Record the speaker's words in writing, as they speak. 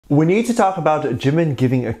We need to talk about Jimin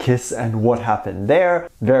giving a kiss and what happened there.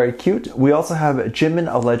 Very cute. We also have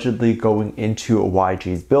Jimin allegedly going into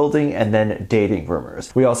YG's building and then dating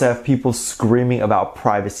rumors. We also have people screaming about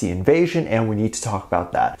privacy invasion, and we need to talk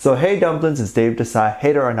about that. So hey dumplings, it's Dave Desai.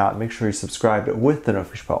 Hater or not, make sure you're subscribed with the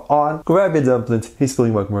notification bell on. Grab your dumplings, hey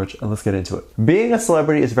Spilling Mug merch, and let's get into it. Being a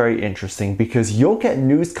celebrity is very interesting because you'll get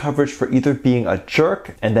news coverage for either being a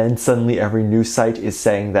jerk, and then suddenly every news site is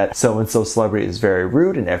saying that so-and-so celebrity is very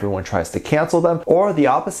rude and everyone tries to cancel them, or the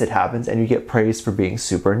opposite happens and you get praised for being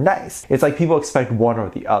super nice. It's like people expect one or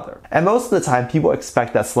the other. And most of the time, people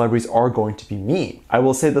expect that celebrities are going to be mean. I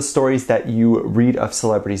will say the stories that you read of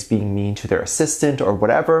celebrities being mean to their assistant or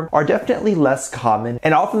whatever are definitely less common,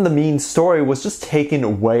 and often the mean story was just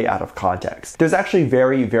taken way out of context. There's actually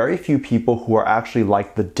very few people who are actually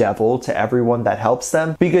like the devil to everyone that helps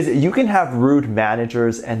them, because you can have rude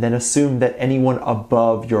managers and then assume that anyone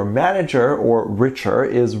above your manager or richer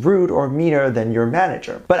is rude or meaner than your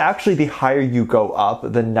manager. But actually, the higher you go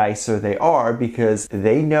up, the nicer they are, because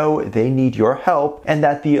they know they need your help and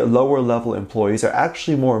that the lower level employees are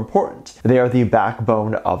actually more important. They are the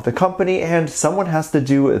backbone of the company and someone has to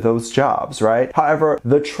do those jobs, right? However,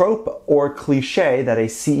 the trope or cliche that a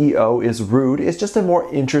CEO is rude is just a more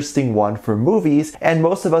interesting one for movies, and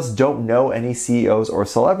most of us don't know any CEOs or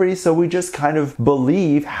celebrities, so we just kind of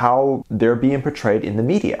believe how they're being portrayed in the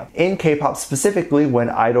media. In K-pop specifically, when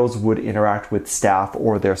idols would interact with staff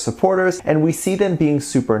or their supporters and we see them being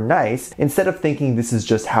super nice, instead of thinking this is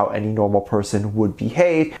just how any normal person would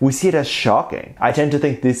behave, we see it as shocking. I tend to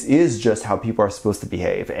think this is just how people are supposed to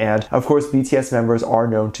behave, and of course BTS members are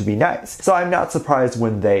known to be nice, so I'm not surprised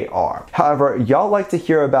when they are. However, y'all like to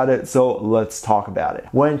hear about it, so let's talk about it.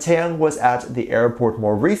 When Taehyung was at the airport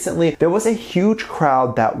more recently, there was a huge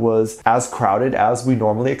crowd that was as crowded as we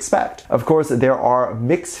normally expect. Of course, there are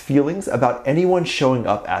mixed feelings about anyone showing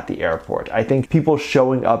up at the airport. I think people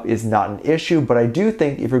showing up is not an issue, but I do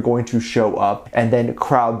think if you're going to show up and then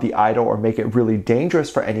crowd the idol or make it really dangerous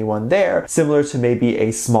for anyone there, similar to maybe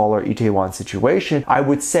a smaller Itaewon situation, I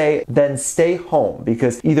would say then stay home,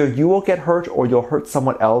 because either you will get hurt or you'll hurt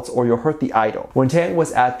someone else or you'll hurt the idol. When Taehyung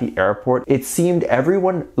was at the airport, it seemed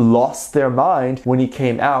everyone lost their mind when he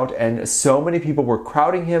came out, and so many people were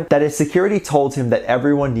crowding him that his security told him that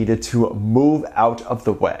everyone needed to move out of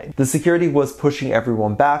the way. The security was pushing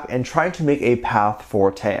everyone back and trying to make a path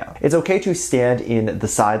for Taehyung. It's okay to stand in the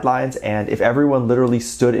sidelines, and if everyone literally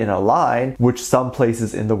stood in a line, which some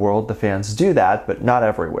places in the world the fans do that, but not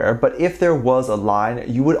everywhere, but if there was a line,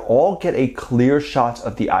 you would all get a clear shot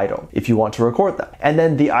of the idol if you want to record them. And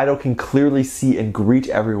then the idol can clearly see and greet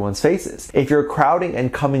everyone's faces. If you're crowding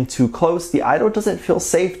and coming too close, the idol doesn't feel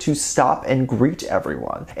safe to stop and greet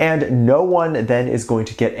everyone. And no one then is going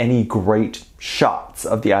to get any great shots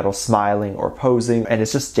of the idol smiling or posing, and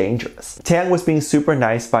it's just dangerous. Taehyung was being super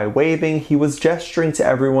nice by waving. He was gesturing to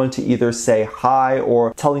everyone to either say hi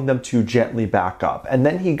or telling them to gently back up. And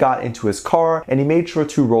then he got into his car and he made sure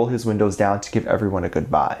to roll his windows down to give everyone a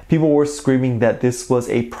goodbye. People were screaming that this was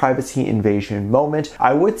a privacy invasion moment.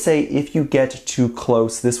 I would say if you get too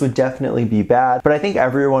close, this would definitely be bad, but I think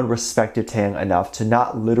everyone respected Taehyung enough to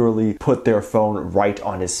not literally put their phone right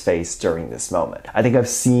on his face during this moment. I think I've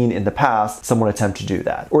seen in the past someone attempt to do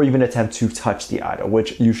that, or even attempt to touch the idol,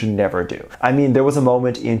 which you should never do. I mean, there was a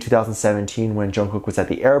moment in 2017 when Jungkook was at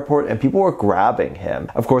the airport and people were grabbing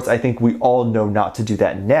him. Of course, I think we all know not to do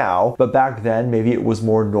that now, but back then maybe it was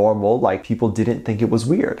more normal, like people didn't think it was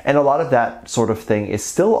weird. And a lot of that sort of thing is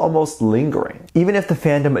still almost lingering. Even if the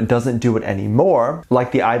fandom doesn't do it anymore,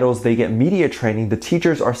 like the idols, they get media training, the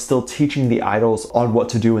teachers are still teaching the idols on what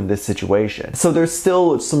to do in this situation. So there's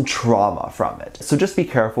still some trauma from it. So just be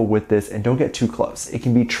careful with this and don't get too close. It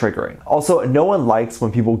can be triggering. Also, no one likes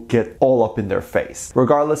when people get all up in their face.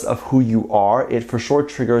 Regardless of who you are, it for sure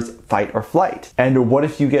triggers fight or flight. And what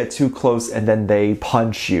if you get too close and then they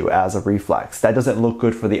punch you as a reflex? That doesn't look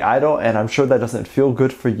good for the idol, and I'm sure that doesn't feel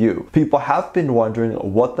good for you. People have been wondering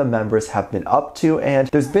what the members have been up to, and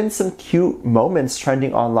there's been some cute moments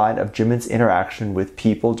trending online of Jimin's interaction with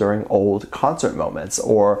people during old concert moments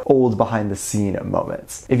or old behind the scene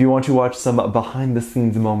moments. If you want to watch some behind the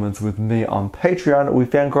scenes moments with me on Patreon, we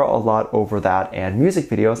fangirl a lot over that and music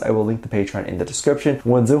videos. I will link the Patreon in the description.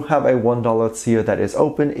 We do have a $1 tier that is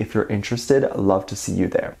open if you're interested. Love to see you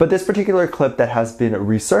there. But this particular clip that has been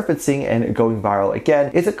resurfacing and going viral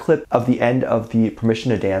again is a clip of the end of the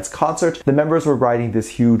Permission to Dance concert. The members were riding this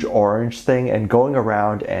huge orange thing and going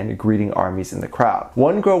around and greeting armies in the crowd.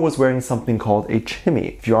 One girl was wearing something called a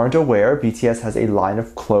chimmy. If you aren't aware, BTS has a line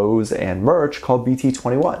of clothes and merch called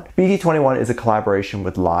BT21. BT21 is a collaboration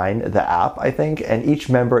with Line, the app app, I think, and each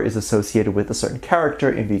member is associated with a certain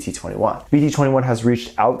character in VT21. VT21 has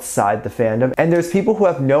reached outside the fandom, and there's people who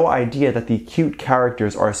have no idea that the cute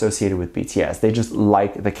characters are associated with BTS. They just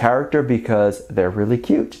like the character because they're really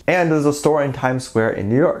cute. And there's a store in Times Square in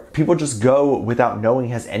New York. People just go without knowing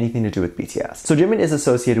it has anything to do with BTS. So Jimin is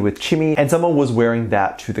associated with Chimmy, and someone was wearing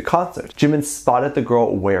that to the concert. Jimin spotted the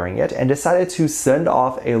girl wearing it and decided to send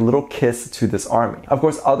off a little kiss to this army. Of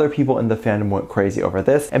course, other people in the fandom went crazy over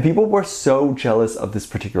this, and people were so jealous of this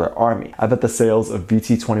particular army. I bet the sales of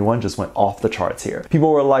VT21 just went off the charts here.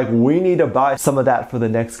 People were like, we need to buy some of that for the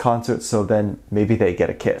next concert so then maybe they get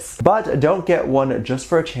a kiss. But don't get one just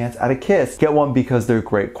for a chance at a kiss. Get one because they're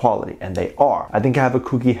great quality, and they are. I think I have a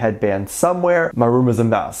kooky headband somewhere. My room is a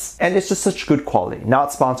mess. And it's just such good quality.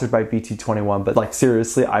 Not sponsored by VT21, but like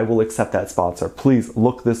seriously, I will accept that sponsor. Please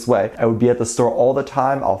look this way. I would be at the store all the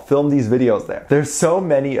time. I'll film these videos there. There's so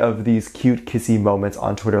many of these cute kissy moments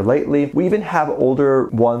on Twitter lately. We even have older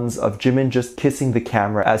ones of Jimin just kissing the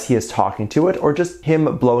camera as he is talking to it, or just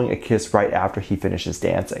him blowing a kiss right after he finishes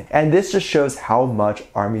dancing. And this just shows how much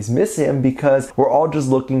ARMYs miss him, because we're all just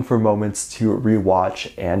looking for moments to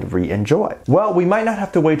rewatch and re-enjoy. Well, we might not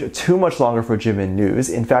have to wait too much longer for Jimin news.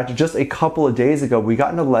 In fact, just a couple of days ago, we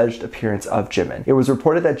got an alleged appearance of Jimin. It was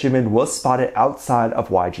reported that Jimin was spotted outside of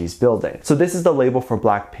YG's building. So this is the label for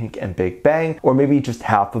Blackpink and Big Bang, or maybe just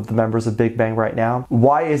half of the members of Big Bang right now.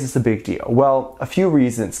 Why is this a big deal? Well, a few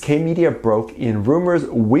reasons. K-Media broke in rumors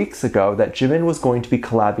weeks ago that Jimin was going to be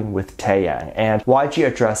collabing with Taehyung, and YG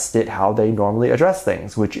addressed it how they normally address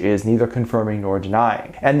things, which is neither confirming nor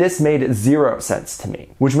denying. And this made zero sense to me,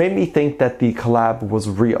 which made me think that the collab was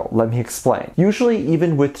real. Let me explain. Usually,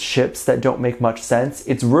 even with ships that don't make much sense,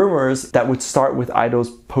 it's rumors that would start with idols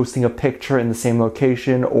posting a picture in the same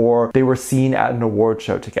location, or they were seen at an award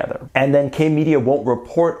show together. And then K-Media won't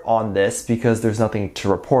report on this because there's nothing to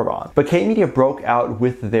report on. But K-Media broke out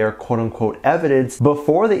with their quote-unquote evidence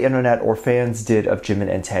before the internet or fans did of Jimin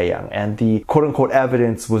and Taehyung, and the quote-unquote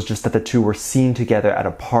evidence was just that the two were seen together at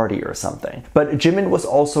a party or something. But Jimin was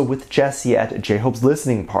also with Jessie at J-Hope's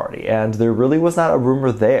listening party, and there really was not a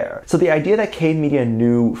rumor there. So the idea that K-Media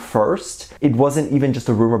knew first, it wasn't even just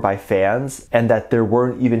a rumor by fans, and that there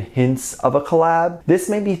weren't even hints of a collab, this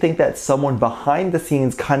made me think that someone behind the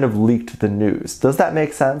scenes kind of leaked the news. Does that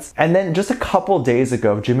make sense? And then just a couple days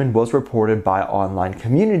ago, Jimin was reported by online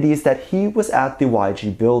communities that he was at the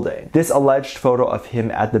YG building. This alleged photo of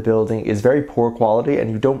him at the building is very poor quality,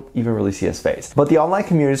 and you don't even really see his face. But the online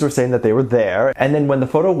communities were saying that they were there, and then when the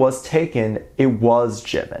photo was taken, it was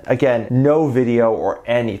Jimin. Again, no video or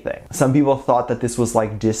anything. Some people thought that this was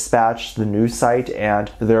like Dispatch, the news site,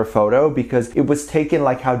 and their photo, because it was taken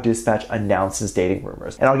like how Dispatch announces dating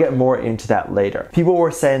rumors. And I'll get more into that later. People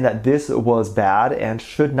were saying that this was bad and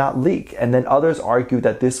should not leak, and then others argued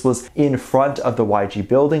that this was in front of the YG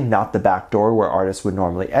building, not the back door where artists would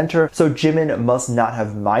normally enter, so Jimin must not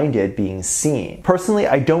have minded being seen. Personally,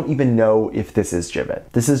 I don't even know if this is Jimin.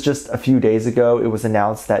 This is just a few days ago, it was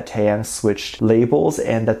announced that Taehyung switched labels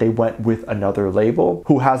and that they went with another label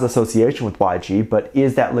who has association with YG, but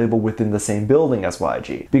is that label within the same building as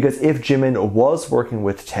YG? Because if Jimin was working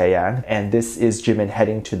with Taehyung, and this is Jimin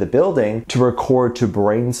heading to the building to record to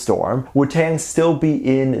Brainstorm, would Taehyung still be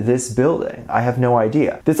in this building? I have no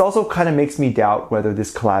idea. This also kind of makes me doubt whether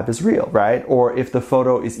this collab is real, right? Or if the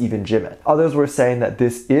photo is even Jimin. Others were saying that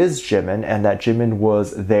this is Jimin and that Jimin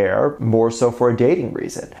was there more so for a dating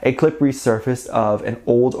reason. A clip resurfaced of an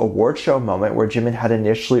old award show moment where Jimin had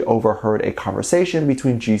initially overheard a conversation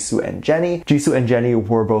between Jisoo and Jennie. Jisoo and Jennie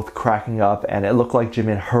were both cracking up, and it looked like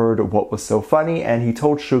Jimin heard what was so funny, and he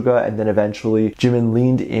told Suga, and then eventually Jimin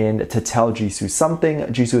leaned in to tell Jisoo something.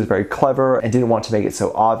 Jisoo was very clever and didn't want to make it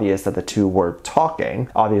so obvious that the two were talking,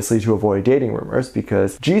 obviously to avoid dating rumors,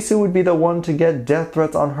 because Jisoo would be the one to get death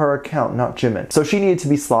threats on her account, not Jimin. So she needed to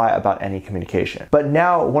be sly about any communication. But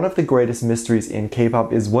now, one of the greatest mysteries in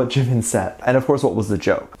K-pop is what Jimin said, and of course what was the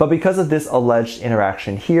joke. But because of this alleged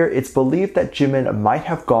interaction here, it's believed that Jimin might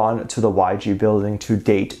have gone to the YG building to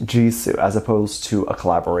date Jisoo, as opposed to a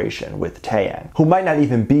collaboration with Taehyung, who might not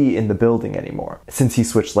even be in the building anymore, since he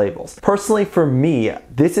switched labels. Personally, for me,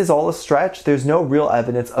 this is all a stretch. There's no real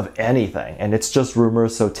evidence of anything, and it's just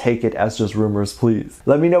rumors, so take it as just rumors, please.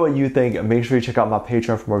 Let me know what you think. Make sure you check out my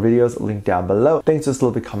Patreon for more videos, link down below. Thanks, just a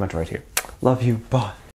little bit comment right here. Love you, bye.